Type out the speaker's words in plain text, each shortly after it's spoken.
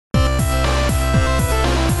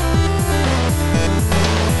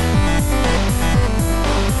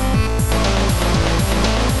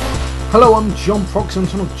Hello, I'm John Prox, I'm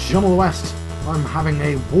son of John of the West. I'm having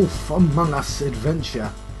a Wolf Among Us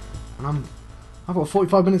adventure. And I've got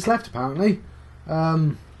 45 minutes left apparently.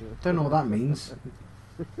 Don't know what that means.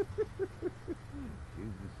 He's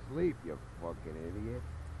asleep, you fucking idiot.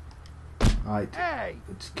 Right, Hey!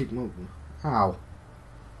 let's kick him open. Ow.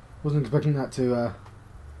 Wasn't expecting that to,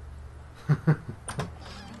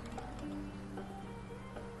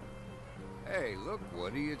 Hey, look,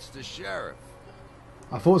 Woody, it's the sheriff.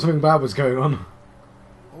 I thought something bad was going on.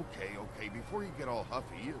 Okay, before you get all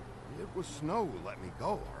huffy, it was Snow who let me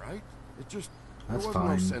go, alright? It just, That's there wasn't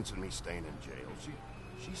fine. no sense in me staying in jail.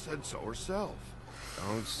 She said so herself.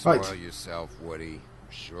 Don't spoil Right. yourself, Woody.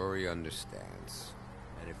 I'm sure he understands.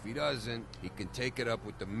 And if he doesn't, he can take it up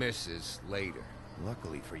with the missus later.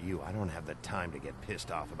 Luckily for you, I don't have the time to get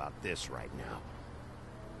pissed off about this right now.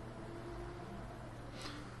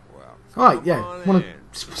 Well, Alright, come yeah, on wanna in,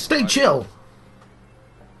 stay buddy. chill.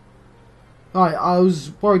 Alright, I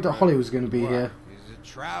was worried that Holly was going to be What? here. He's a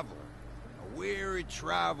traveler. A weary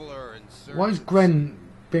traveler in search Why is of Gren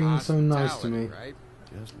being so nice to hospitality, me? Right?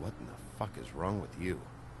 Just what in the fuck is wrong with you?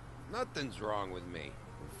 Nothing's wrong with me.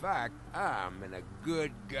 In fact, I'm in a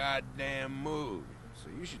good goddamn mood. So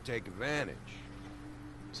you should take advantage.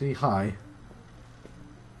 See, hi.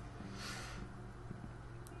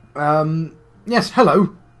 Yes,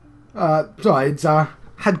 hello. Sorry, it's,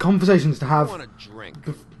 had conversations to I have want a drink.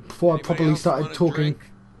 before I Anybody properly else started want a talking.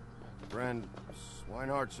 drink? Friend,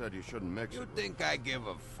 Swinehart said you shouldn't mix You it. think I give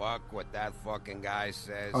a fuck what that fucking guy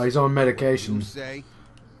says? Oh, he's on What medication. you say?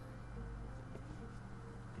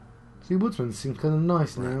 See, Woodsman seems kind of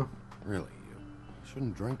nice now. Really, you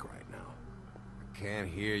shouldn't drink right now. I can't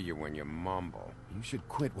hear you when you mumble. You should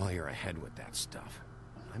quit while you're ahead with that stuff.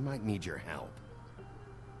 I might need your help.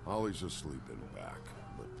 Holly's asleep in the back,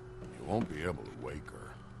 but you won't be able to wake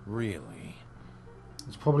her. Really?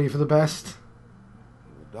 It's probably for the best.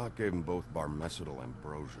 The doc gave them both Barmecidal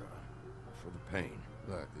ambrosia. For the pain.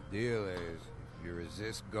 Look, the deal is, if you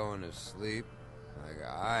resist going to sleep, like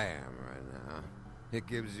I am right now, it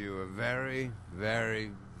gives you a very,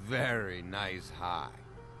 very, very nice high.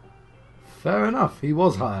 Fair enough, he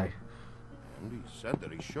was high. And he said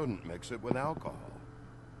that he shouldn't mix it with alcohol.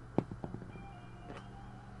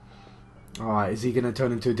 Alright, is he going to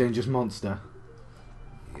turn into a dangerous monster?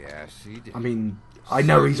 Yes, he did. I mean, I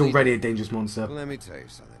know he's Certainly. already a dangerous monster. Let me tell you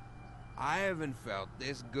something. I haven't felt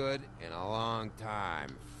this good in a long time,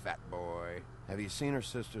 fat boy. Have you seen her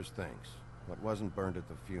sister's things? What wasn't burned at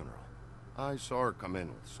the funeral? I saw her come in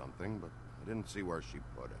with something, but I didn't see where she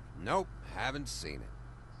put it. Nope, haven't seen it.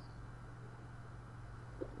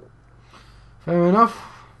 Fair enough.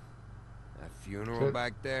 That funeral Sure.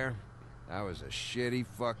 back there, that was a shitty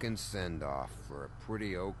fucking send-off for a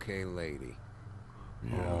pretty okay lady.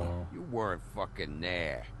 Yeah. You weren't fucking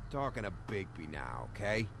there. Talking to Bigby now,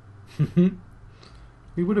 okay?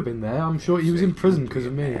 He would have been there. I'm sure he was in prison because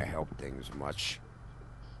of me. Can't help things much.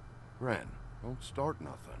 Ren, don't start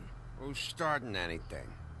nothing. Who's starting anything?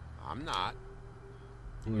 I'm not.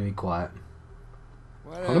 I'm going to be quiet.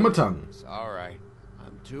 Whatever. Hold on my tongue. It's alright.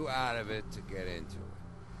 I'm too out of it to get into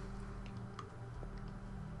it.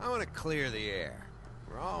 I want to clear the air.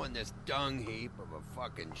 We're all in this dung heap of a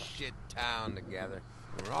fucking shit town together.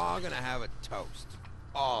 We're all gonna have a toast.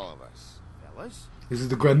 All of us. Fellas, This is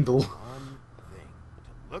the Grendel. one thing.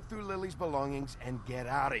 To look through Lily's belongings and get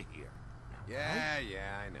out of here. Yeah,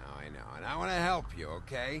 I know. And I want to help you,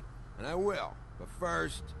 okay? And I will. But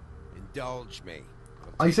first, indulge me.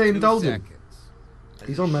 It'll I take say 2 indulge him. seconds. As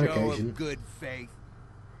He's a on show medication. of good faith.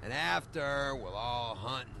 And after, we'll all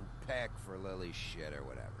hunt and peck for Lily's shit or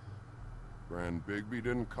whatever. Grand Bigby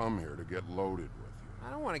didn't come here to get loaded with you. I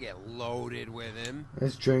don't want to get loaded with him.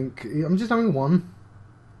 Let's drink. I'm just having one.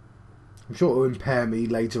 I'm sure it will impair me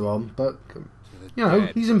later on, but, you know,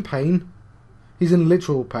 he's in pain. He's in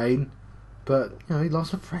literal pain. But, you know, he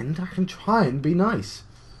lost a friend. I can try and be nice.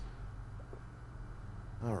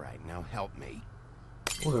 Alright, now help me.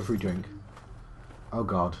 We'll go for a drink. Oh,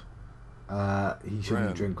 God. He shouldn't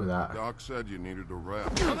Ren, drink with that. Doc said you needed a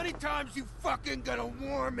rest. How many times you fucking gonna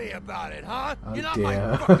warn me about it, huh? Oh, You're not dear.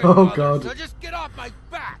 my fucking Oh, mother, God. so just get off my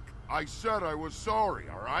back. I said I was sorry,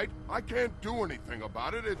 alright? I can't do anything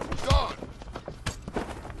about it. It's done.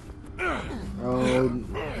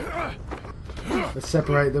 Oh, let's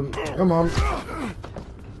separate them. Come on.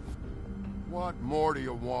 What more do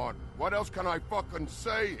you want? What else can I fucking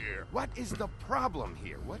say here? What is the problem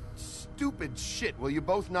here? What stupid shit will you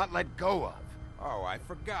both not let go of? Oh, I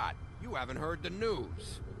forgot. You haven't heard the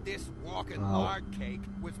news. This walking Oh. lard cake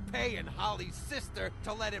was paying Holly's sister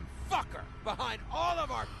to let him fuck her behind all of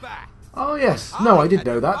our backs. Oh, yes. No, I Holly did had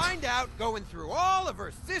know to that. Find out going through all of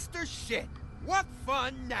her sister's shit. What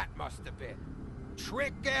fun that must have been.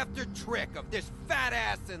 Trick after trick of this fat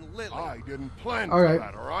ass and Lily. I didn't plan All for right.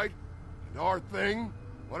 that, all right? And our thing,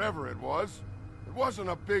 whatever it wasn't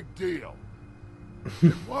a big deal.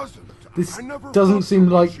 It wasn't. This I never doesn't loved seem her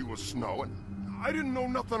when like- she was snowing. I didn't know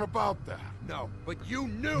nothing about that. No, but you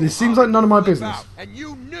knew. This seems how like none of my it was business. about, and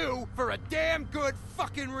you knew for a damn good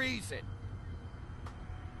fucking reason.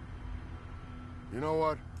 You know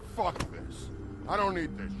what? Fuck this. I don't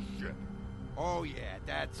need this shit. Oh yeah,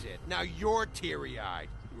 that's it. Now you're teary-eyed.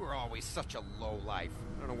 You were always such a lowlife.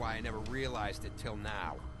 I don't know why I never realized it till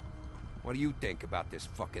now. What do you think about this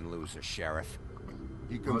fucking loser, Sheriff?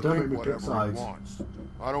 He Oh, can don't make think me pick whatever he sides. wants.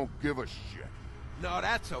 I don't give a shit. No,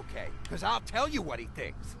 that's okay, because I'll tell you what he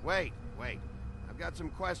thinks. Wait. I've got some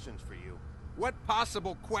questions for you. What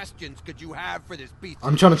possible questions could you have for this beast?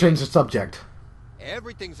 I'm trying to change the subject.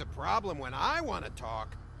 Everything's a problem when I want to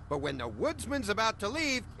talk, but when the woodsman's about to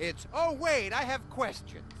leave, it's, oh wait, I have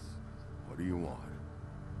questions. What do you want?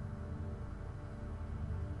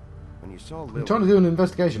 When you saw Lily, I'm trying to do an did you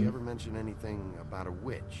investigation. ever mention anything about a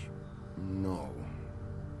witch? No.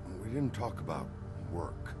 We didn't talk about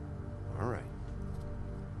work. All right.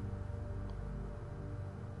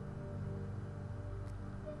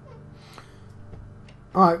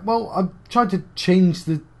 Alright, well, I've tried to change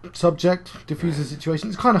the subject, diffuse the situation.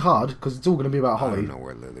 It's kind of hard, because it's all going to be about I Holly. don't know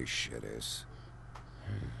where Lily's shit is.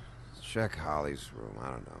 Check Holly's room, I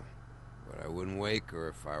don't know. But I wouldn't wake her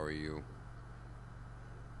if I were you.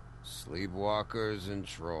 Sleepwalkers and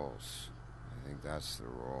trolls. I think that's the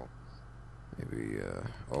role. Maybe,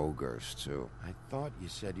 ogres, too. I thought you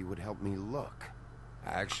said you would help me look.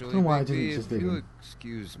 Actually, Don't know why I Bigby, didn't if just leave you'll him.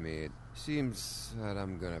 excuse me, it seems that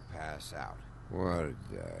I'm gonna pass out. What a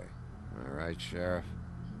day. All right, Sheriff?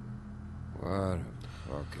 What a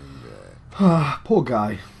fucking day. Poor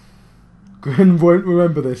guy. Grin won't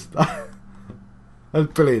remember this.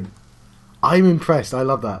 That's brilliant. I'm impressed. I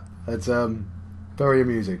love that. It's very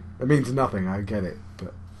amusing. It means nothing. I get it,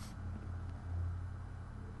 but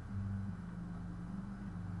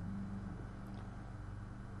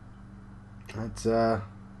that's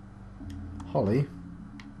Holly.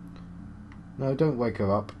 No, don't wake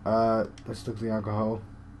her up. Let's look at the alcohol.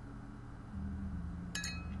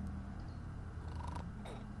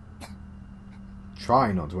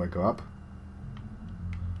 Try not to wake her up.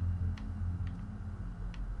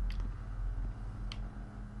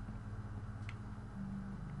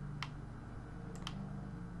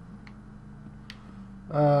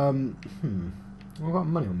 I've got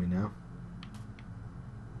money on me now.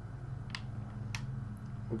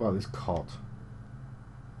 What about this cot?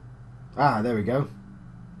 Ah, there we go.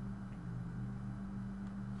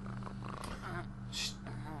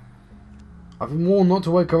 I've been warned not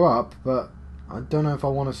to wake her up, but I don't know if I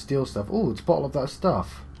want to steal stuff. Oh, it's a bottle of that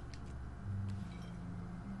stuff.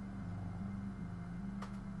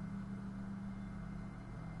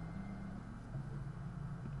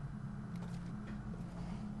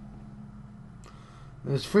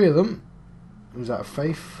 There's 3 of them. Was that a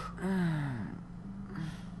faith?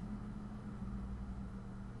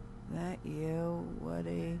 That you,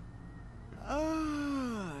 Woody?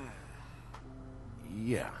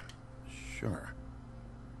 Yeah, sure.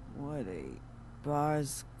 Woody,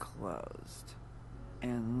 bar's closed.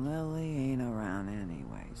 And Lily ain't around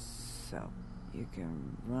anyway, so you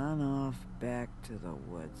can run off back to the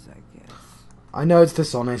woods, I guess. I know it's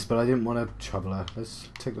dishonest, but I didn't want to trouble her. Let's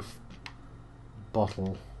take the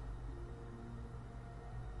bottle.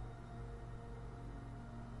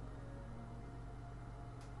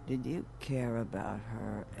 Did you care about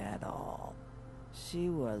her at all? She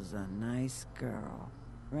was a nice girl.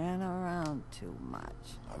 Ran around too much.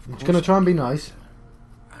 Of I'm just course gonna try and be I care. nice.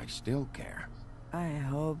 I still care. I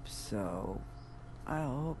hope so. I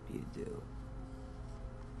hope you do.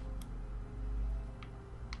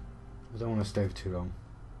 I don't want to stay for too long.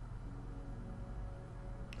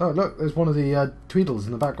 Oh, look, there's one of the Tweedles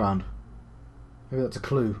in the background. Maybe that's a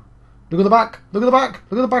clue. Look at the back! Look at the back!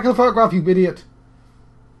 Look at the back of the photograph, you idiot!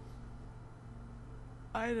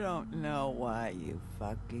 I don't know why you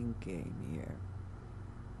fucking came here.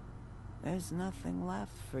 There's nothing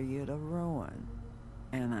left for you to ruin.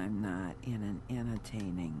 And I'm not in an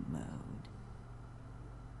entertaining mood.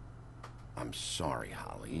 I'm sorry,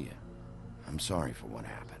 Holly. I'm sorry for what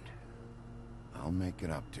happened. I'll make it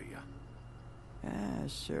up to you. Ah,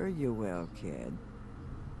 sure you will, kid.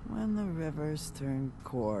 When the rivers turn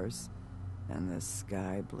coarse and the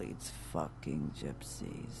sky bleeds fucking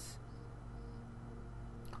gypsies.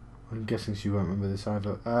 I'm guessing she won't remember this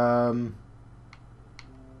either.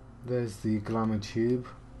 There's the glamour tube.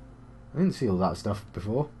 I didn't see all that stuff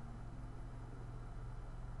before.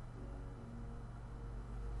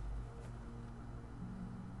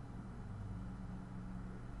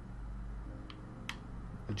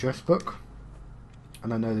 Address book.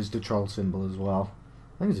 And I know there's the troll symbol as well.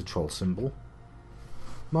 I think it's a troll symbol.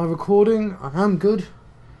 My recording, I am good.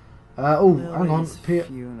 Oh, hang on. Lily's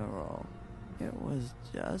funeral. It was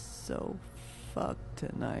just so fucked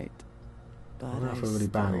tonight. But I feel really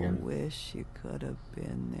bad still again. wish you could have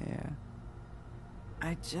been there.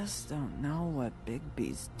 I just don't know what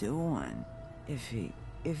Bigby's doing. If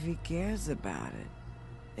he cares about it.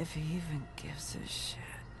 If he even gives a shit.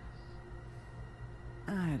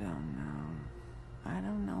 I don't know. I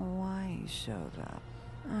don't know why he showed up.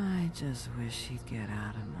 I just wish he'd get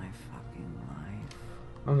out of my fucking life.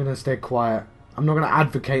 I'm gonna stay quiet. I'm not gonna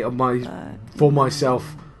advocate on But, for you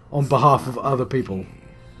myself know, on it's behalf of not other my people. case.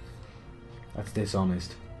 That's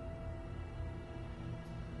dishonest.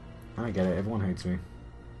 I get it. Everyone hates me.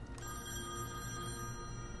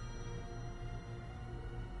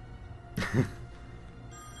 If you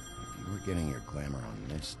were getting your glamour on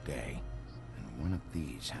this day, then one of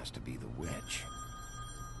these has to be the witch.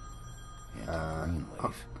 And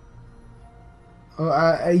Greenleaf.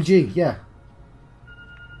 Oh, AG, yeah.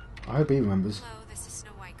 I hope he remembers. Hello, this is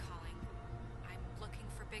Snow White calling. I'm looking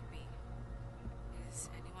for Bigby. Is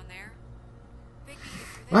anyone there? Bigby,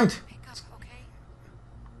 if you're there, Right. pick up, okay?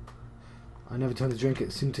 I never turned to drink.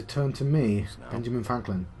 It seemed to turn to me, Snow. Benjamin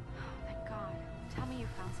Franklin. Oh, thank God. Tell me you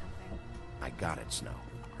found something. I got it, Snow.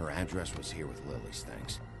 Her address was here with Lily's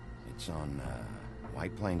things. It's on,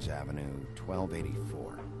 White Plains Avenue,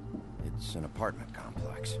 1284. It's an apartment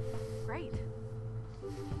complex. Great.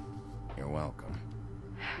 You're welcome.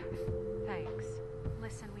 Thanks.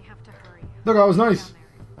 Listen, we have to hurry. Look, that was nice. Down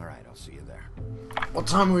there. Alright, I'll see you there. What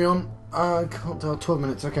time are we on? Can't tell. 12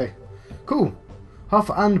 minutes. Okay. Cool. Huff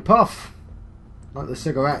and puff. Like the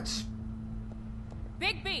cigarettes.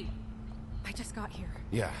 Bigby! I just got here.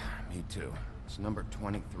 Yeah, me too. It's number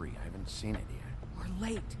 23. I haven't seen it yet. We're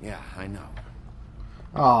late. Yeah, I know.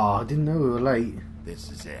 Ah, I didn't know we were late.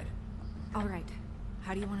 This is it. All right.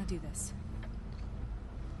 How do you want to do this?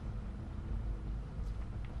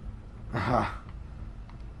 Aha.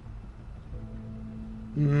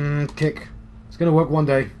 Kick. It's gonna work one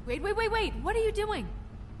day. Wait. What are you doing?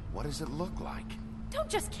 What does it look like? Don't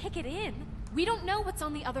just kick it in. We don't know what's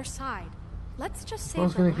on the other side. Let's just I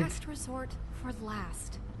was save the gonna kick- last resort for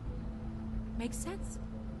last. Makes sense?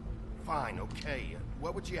 Fine, okay.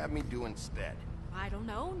 What would you have me do instead? I don't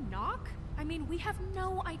know. Knock? I mean, we have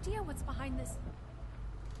no idea what's behind this.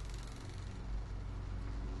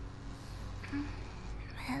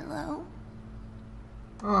 Hello?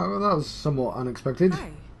 Alright, well that was somewhat unexpected.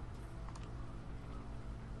 Hi.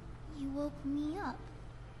 You woke me up.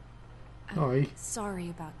 Hi. Sorry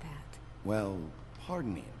about that. Well,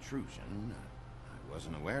 pardon the intrusion. I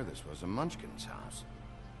wasn't aware this was a Munchkin's house.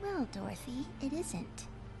 Well, Dorothy, it isn't.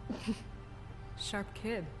 Sharp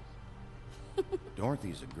kid.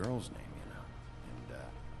 Dorothy's a girl's name, you know.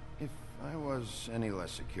 And, if I was any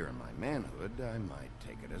less secure in my manhood, I might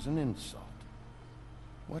take it as an insult.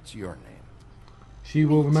 What's your name? She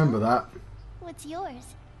will remember that. What's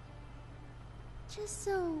yours? Just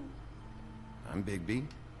so... I'm Bigby.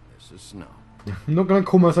 This is Snow. I'm not gonna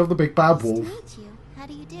call myself the big bad Nice to wolf. meet you. How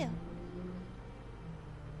do you do?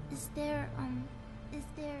 Is there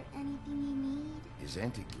anything you need? Is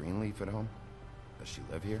Auntie Greenleaf at home? Does she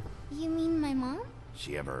live here? You mean my mom?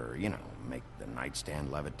 She ever, you know, make the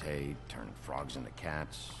nightstand levitate, turn frogs into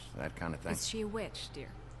cats, that kind of thing? Is she a witch, dear?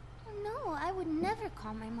 Oh, no, I would never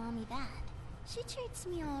call my mommy that. She treats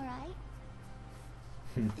me all right.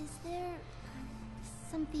 Is there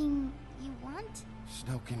something you want?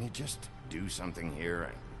 Snow, can you just do something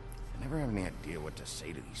here? I never have any idea what to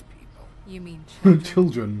say to these people. You mean children?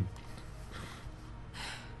 Children.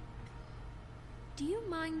 Do you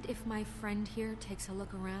mind if my friend here takes a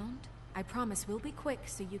look around? I promise we'll be quick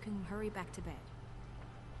so you can hurry back to bed.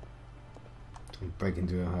 Break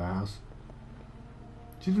into her house.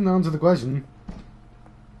 She didn't answer the question.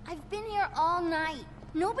 I've been here all night.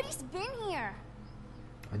 Nobody's been here.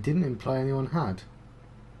 I didn't imply anyone had.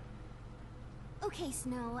 Okay,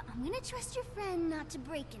 Snow, I'm gonna trust your friend not to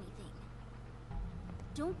break anything.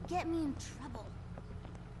 Don't get me in trouble.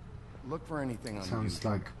 Look for anything on Sounds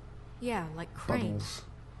like Yeah, like Crane. Bubbles.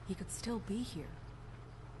 He could still be here.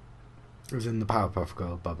 It was in the Powerpuff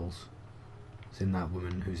Girl Bubbles. It's in that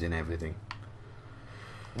woman who's in everything.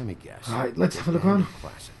 Let me guess. Alright, let's have a look around.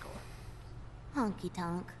 Classical. Honky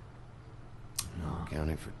tonk.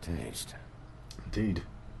 Accounting for taste. Indeed.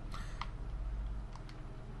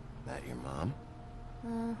 That your mom?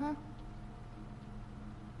 Uh-huh.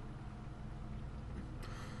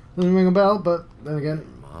 Doesn't ring a bell, but then again,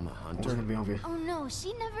 Mom a it's hunter? going to be obvious. Oh no,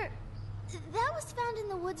 she never... That was found in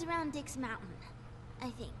the woods around Dick's Mountain,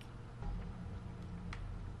 I think.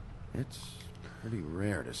 It's pretty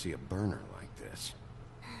rare to see a burner like this.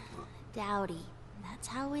 Dowdy. That's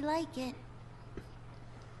how we like it.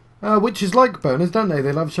 Witches like burners, don't they?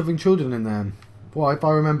 They love shoving children in there. Well, if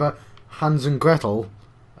I remember Hans and Gretel...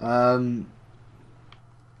 Oh,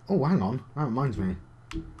 hang on. That reminds me.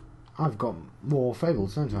 I've got more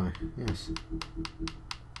fables, don't I? Yes.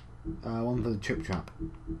 One for the Trip Trap.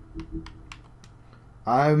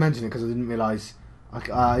 I mentioned it because I didn't realise...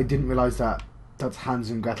 I didn't realise that that's Hans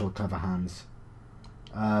and Gretel, clever Hans.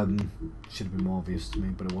 Should have been more obvious to me,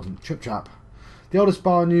 but it wasn't. Trip Trap. The oldest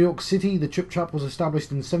bar in New York City, the Trip Trap was established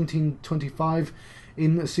in 1725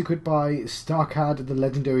 in secret by Starkad, the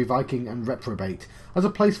legendary Viking and reprobate, as a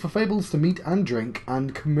place for fables to meet and drink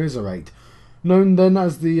and commiserate. Known then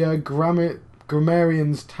as the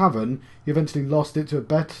Grammarian's Tavern, he eventually lost it in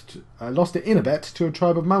a bet to a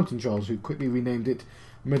tribe of mountain trolls who quickly renamed it,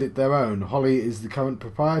 made it their own. Holly is the current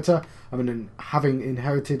proprietor, having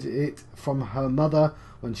inherited it from her mother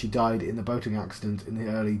when she died in a boating accident in the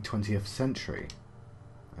early 20th century.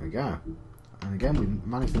 There we go. And again, we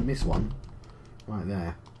managed to miss one. Right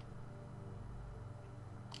there.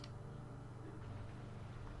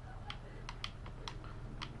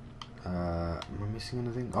 Am I missing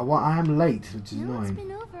anything? Oh, well, I am late, which is No one's annoying.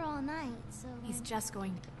 been over all night, so... He's just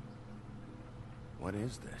going... What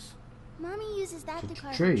is this? Mommy uses that It's to a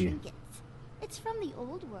carve tree. trinkets. It's from the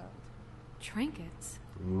old world. Trinkets?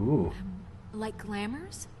 Ooh. Like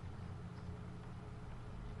glamours?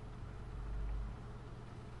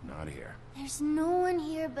 Not here. There's no one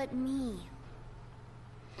here but me.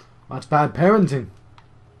 That's bad parenting.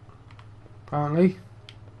 Apparently.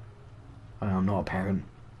 I'm not a parent.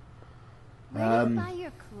 Where do you buy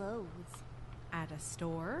your clothes? At a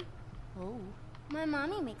store? Oh, my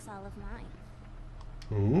mommy makes all of mine.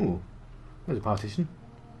 Ooh. There's a partition.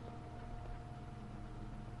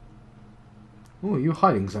 Ooh, are you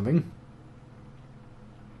hiding something?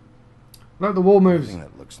 Look, the wall moves. Nothing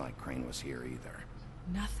that looks like Crane was here either.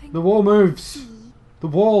 Nothing? The wall moves. The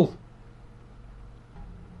wall.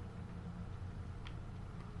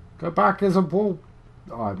 Go back, there's a wall.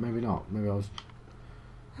 Alright, maybe not. Maybe I was...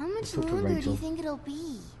 How much Let's talk to longer do Rachel. you think it'll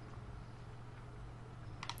be?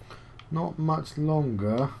 Not much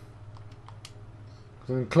longer. 'Cause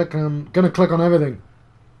I'm gonna click on everything.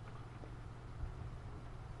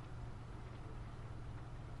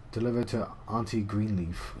 Deliver to Auntie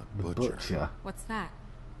Greenleaf, the Butcher. butcher. What's that?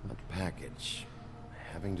 A package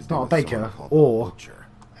having to It's do not a with baker, someone called or- the Butcher.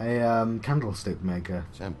 A candlestick maker.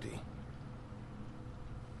 It's empty.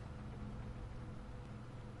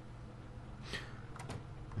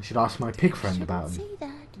 I should ask my pig friend Shouldn't about him. say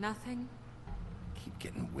that. Nothing? Keep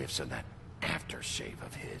getting whiffs of that aftershave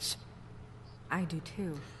of his. I do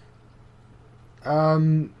too.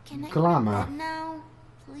 Can I Glamour. go to bed now,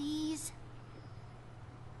 please?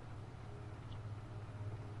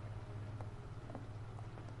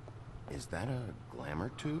 Is that a glamour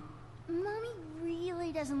tube? Mommy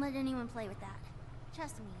really doesn't let anyone play with that.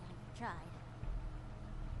 Trust me, I've tried.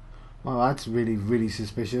 Well, that's really, really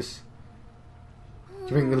suspicious.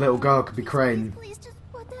 Do you think the little girl could be Crane? Please just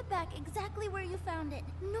put that back exactly where you found it.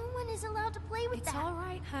 No one is allowed to play with It's that. all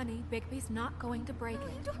right, honey. Bigby's not going to break No,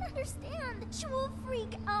 you it. don't understand. She will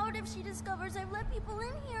freak out if she discovers I've let people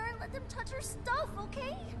in here and let them touch her stuff,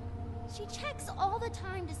 okay? She checks all the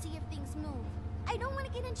time to see if things move. I don't want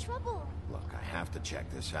to get in trouble. Look, I have to check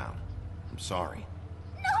this out. I'm sorry.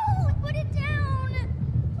 No! Put it down!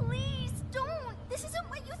 Please, don't! This isn't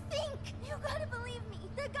what you think! You gotta believe me.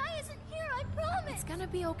 The guy isn't here, I promise! It's gonna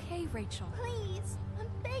be okay, Rachel. Please, I'm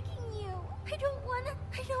begging you. I don't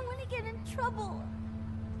wanna get in trouble.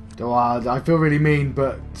 Oh, I feel really mean,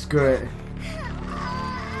 but screw it.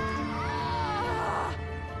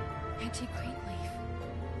 Auntie Greenleaf.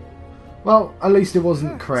 Well, at least it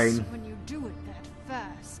wasn't Crane. When you do it that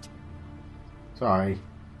fast. Sorry.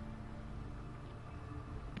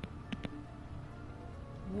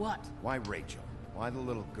 What? Why Rachel? Why the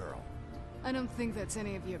little girl? I don't think that's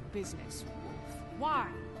any of your business, Wolf. Why?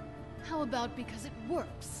 How about because it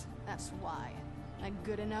works? That's why. That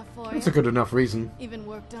good enough for That's you? a good enough reason. Even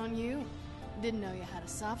worked on you? Didn't know you had a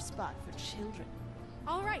soft spot for children.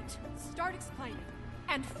 All right, start explaining.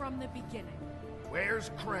 And from the beginning.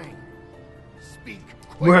 Where's Crane? Speak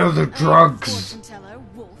quick. Where are the I am a drugs? fortune teller,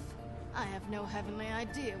 Wolf. I have no heavenly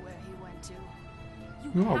idea where he went to.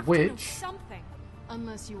 You You're a have to know witch. something.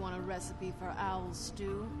 Unless you want a recipe for owl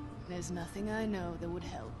stew. There's nothing I know that would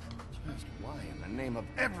help. Just why in the name of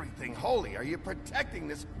everything holy are you protecting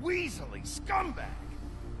this weaselly scumbag?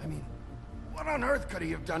 I mean, what on earth could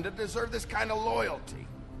he have done to deserve this kind of loyalty?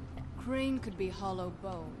 Crane could be hollow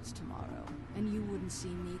bones tomorrow, and you wouldn't see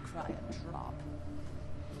me cry a drop.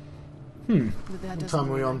 But that What doesn't time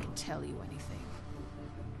are we mean I on? can tell you anything.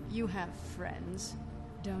 You have friends,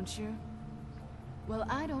 don't you? Well,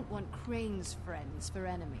 I don't want Crane's friends for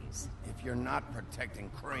enemies. If you're not protecting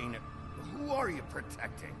Crane, who are you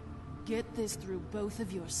protecting? Get this through both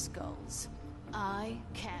of your skulls. I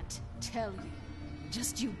can't tell you.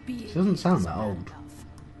 Just you being She doesn't sound is that bad old. enough.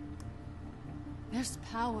 There's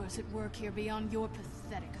powers at work here beyond your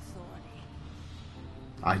pathetic authority.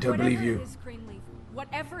 I don't believe Whatever you. it is, Greenleaf,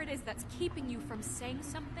 whatever it is that's keeping you from saying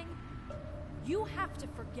something, you have to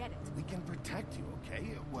forget it. We can protect you, okay?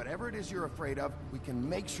 Whatever it is you're afraid of, we can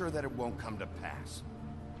make sure that it won't come to pass.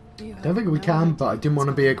 You Don't think have we no can, idea but I didn't what's want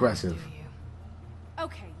to be going on, aggressive. do you?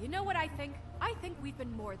 Okay, you know what I think? I think we've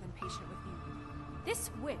been more than patient with you.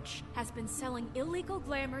 This witch has been selling illegal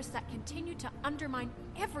glamours that continue to undermine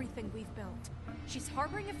everything we've built. She's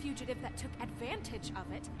harboring a fugitive that took advantage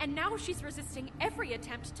of it, and now she's resisting every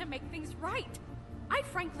attempt to make things right. I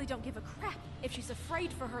frankly don't give a crap if she's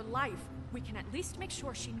afraid for her life. We can at least make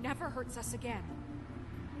sure she never hurts us again.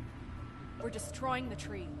 We're destroying the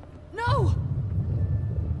tree. No!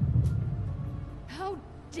 How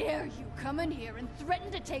dare you come in here and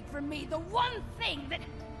threaten to take from me the one thing that...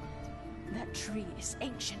 That tree is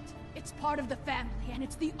ancient. It's part of the family, and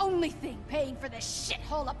it's the only thing paying for this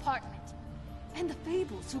shithole apartment. And the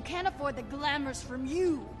Fables, who can't afford the glamours from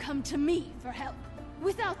you, come to me for help.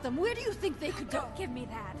 Without them, where do you think they could go? Don't give me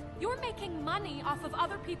that. You're making money off of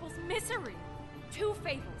other people's misery. 2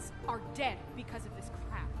 Fables are dead because of this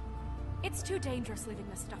crap. It's too dangerous leaving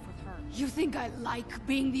this stuff with her. You think I like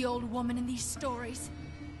being the old woman in these stories?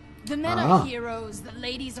 The men Ah. are heroes, the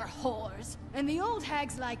ladies are whores, and the old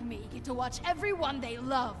hags like me get to watch everyone they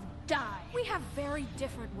love die. We have very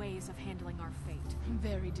different ways of handling our fate.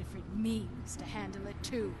 Very different means to handle it,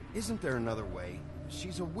 too. Isn't there another way?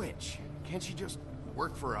 She's a witch. Can't she just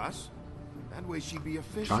work for us? That way she'd be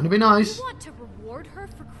official. Trying to be nice. You want to reward her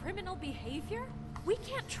for criminal behavior? We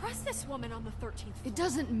can't trust this woman on the 13th floor. It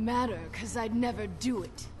doesn't matter, because I'd never do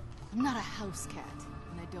it. I'm not a house cat,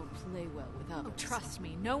 and I don't play well with others. Oh, trust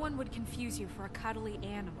me, no one would confuse you for a cuddly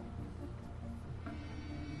animal.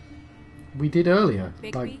 We did earlier.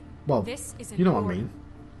 Bigby, Like, well, this is an you know what I order. mean.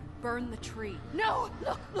 Burn the tree. No!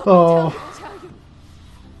 Look! Oh. I'll tell you!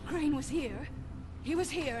 Crane was here. He was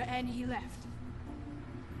here, and he left.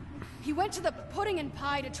 He went to the pudding and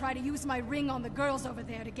pie to try to use my ring on the girls over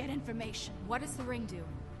there to get information. What does the ring do?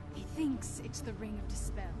 He thinks it's the ring of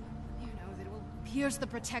dispel. You know, that it will pierce the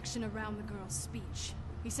protection around the girl's speech.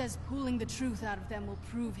 He says pulling the truth out of them will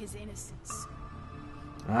prove his innocence.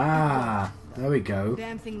 Ah, there we go.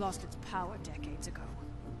 Damn thing lost its power decades ago.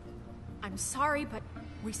 I'm sorry, but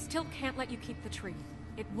we still can't let you keep the tree.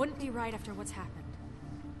 It wouldn't be right after what's happened.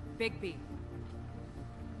 Bigby.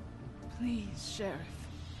 Please, Sheriff.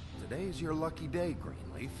 Today's your lucky day,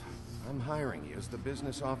 Greenleaf. I'm hiring you as the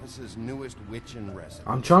business office's newest witch in residence.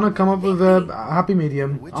 I'm trying to come up with a happy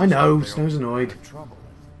medium. Witches I know, out there Snow's are annoyed. in trouble.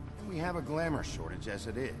 And we have a glamour shortage as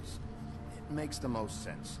it is. It makes the most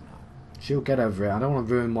sense now. She'll get over it. I don't want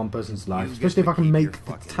to ruin one person's life. You Especially get if I to can keep make your the,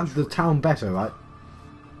 fucking the tree. town better, right?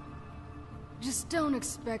 Just don't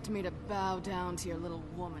expect me to bow down to your little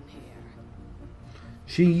woman here.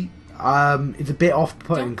 She, it's a bit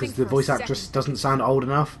off-putting Don't because think the for a voice actress second. doesn't sound old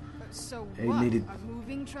enough. So It what? needed- Are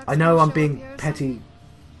moving trucks I know gonna I'm show being up here or petty,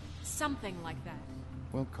 Something like that.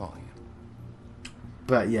 We'll call you.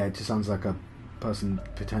 but yeah, it just sounds like a person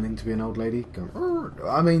pretending to be an old lady. Going, "Arr."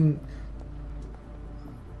 I mean,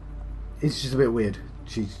 it's just a bit weird.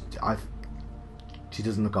 She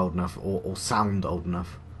doesn't look old enough or sound old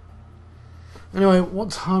enough. Anyway,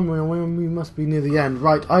 what time are we on? We must be near the end.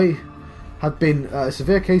 Right, I have been a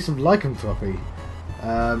severe case of lycanthropy.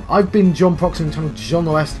 I've been John Proxon, channel John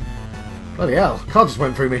the West. Bloody hell, car just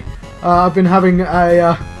went through me. I've been having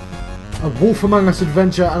a Wolf Among Us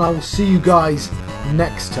adventure, and I will see you guys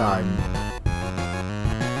next time.